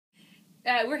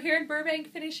We're here in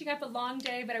Burbank finishing up a long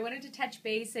day, but I wanted to touch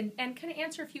base and kind of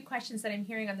answer a few questions that I'm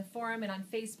hearing on the forum and on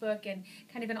Facebook and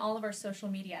kind of in all of our social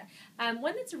media.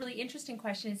 One that's a really interesting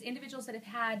question is individuals that have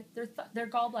had their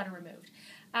gallbladder removed.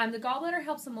 The gallbladder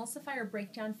helps emulsify or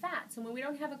break down fats, and when we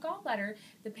don't have a gallbladder,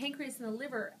 the pancreas and the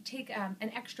liver take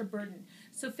an extra burden.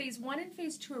 So phase 1 and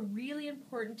phase 2 are really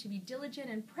important to be diligent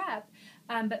and prep,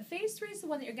 but phase 3 is the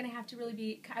one that you're going to have to really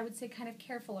be, I would say, kind of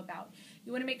careful about.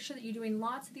 You want to make sure that you're doing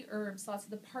lots of the herbs, lots of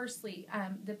the parsley,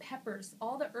 the peppers,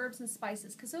 all the herbs and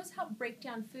spices, because those help break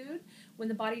down food when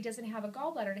the body doesn't have a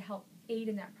gallbladder to help aid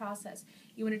in that process.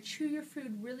 You want to chew your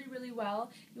food really, really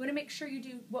well. You want to make sure you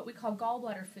do what we call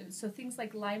gallbladder foods. So things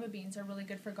like lima beans are really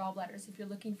good for gallbladders if you're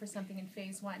looking for something in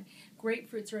phase 1.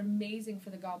 Grapefruits are amazing for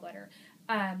the gallbladder.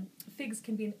 Figs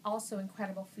can be also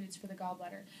incredible foods for the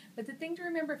gallbladder. But the thing to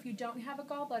remember if you don't have a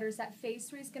gallbladder is that phase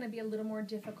 3 is going to be a little more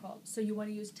difficult. So you want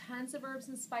to use tons of herbs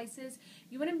and spices.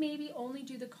 You want to maybe only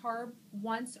do the carb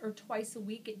once or twice a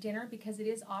week at dinner because it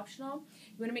is optional.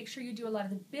 You want to make sure you do a lot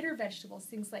of the bitter vegetables,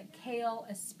 things like kale,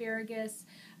 asparagus,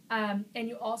 and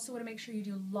you also want to make sure you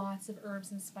do lots of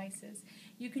herbs and spices.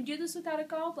 You can do this without a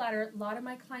gallbladder. A lot of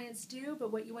my clients do,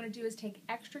 but what you want to do is take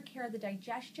extra care of the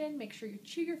digestion, make sure you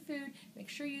chew your food, make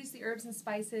sure you use the herbs and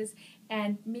spices,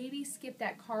 and maybe skip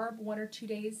that carb 1 or 2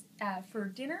 days for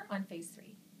dinner on phase 3.